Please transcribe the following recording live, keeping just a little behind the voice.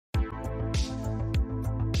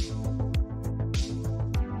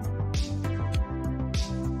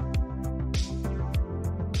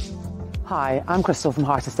Hi, I'm Crystal from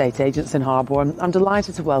HAART Estate Agents in Harborne. I'm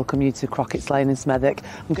delighted to welcome you to Crocketts Lane in Smethwick.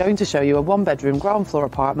 I'm going to show you a one-bedroom ground floor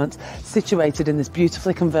apartment situated in this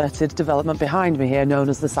beautifully converted development behind me here known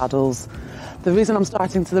as the Saddles. The reason I'm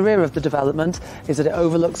starting to the rear of the development is that it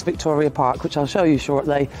overlooks Victoria Park, which I'll show you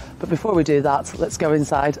shortly. But before we do that, let's go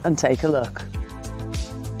inside and take a look.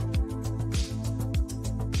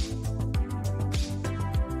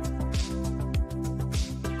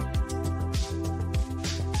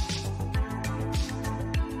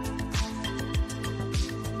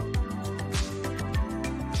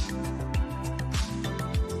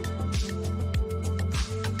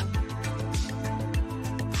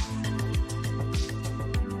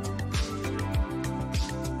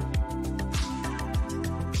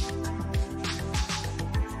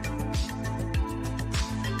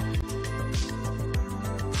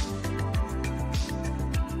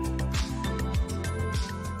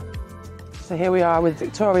 So here we are with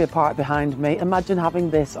Victoria Park behind me. Imagine having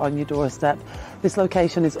this on your doorstep. This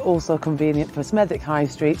location is also convenient for Smethwick High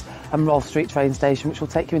Street and Rolfe Street train station, which will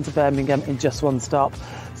take you into Birmingham in just one stop.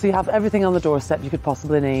 So you have everything on the doorstep you could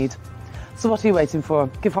possibly need. So what are you waiting for?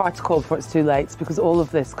 Give HAART a call before it's too late, because all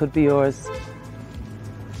of this could be yours.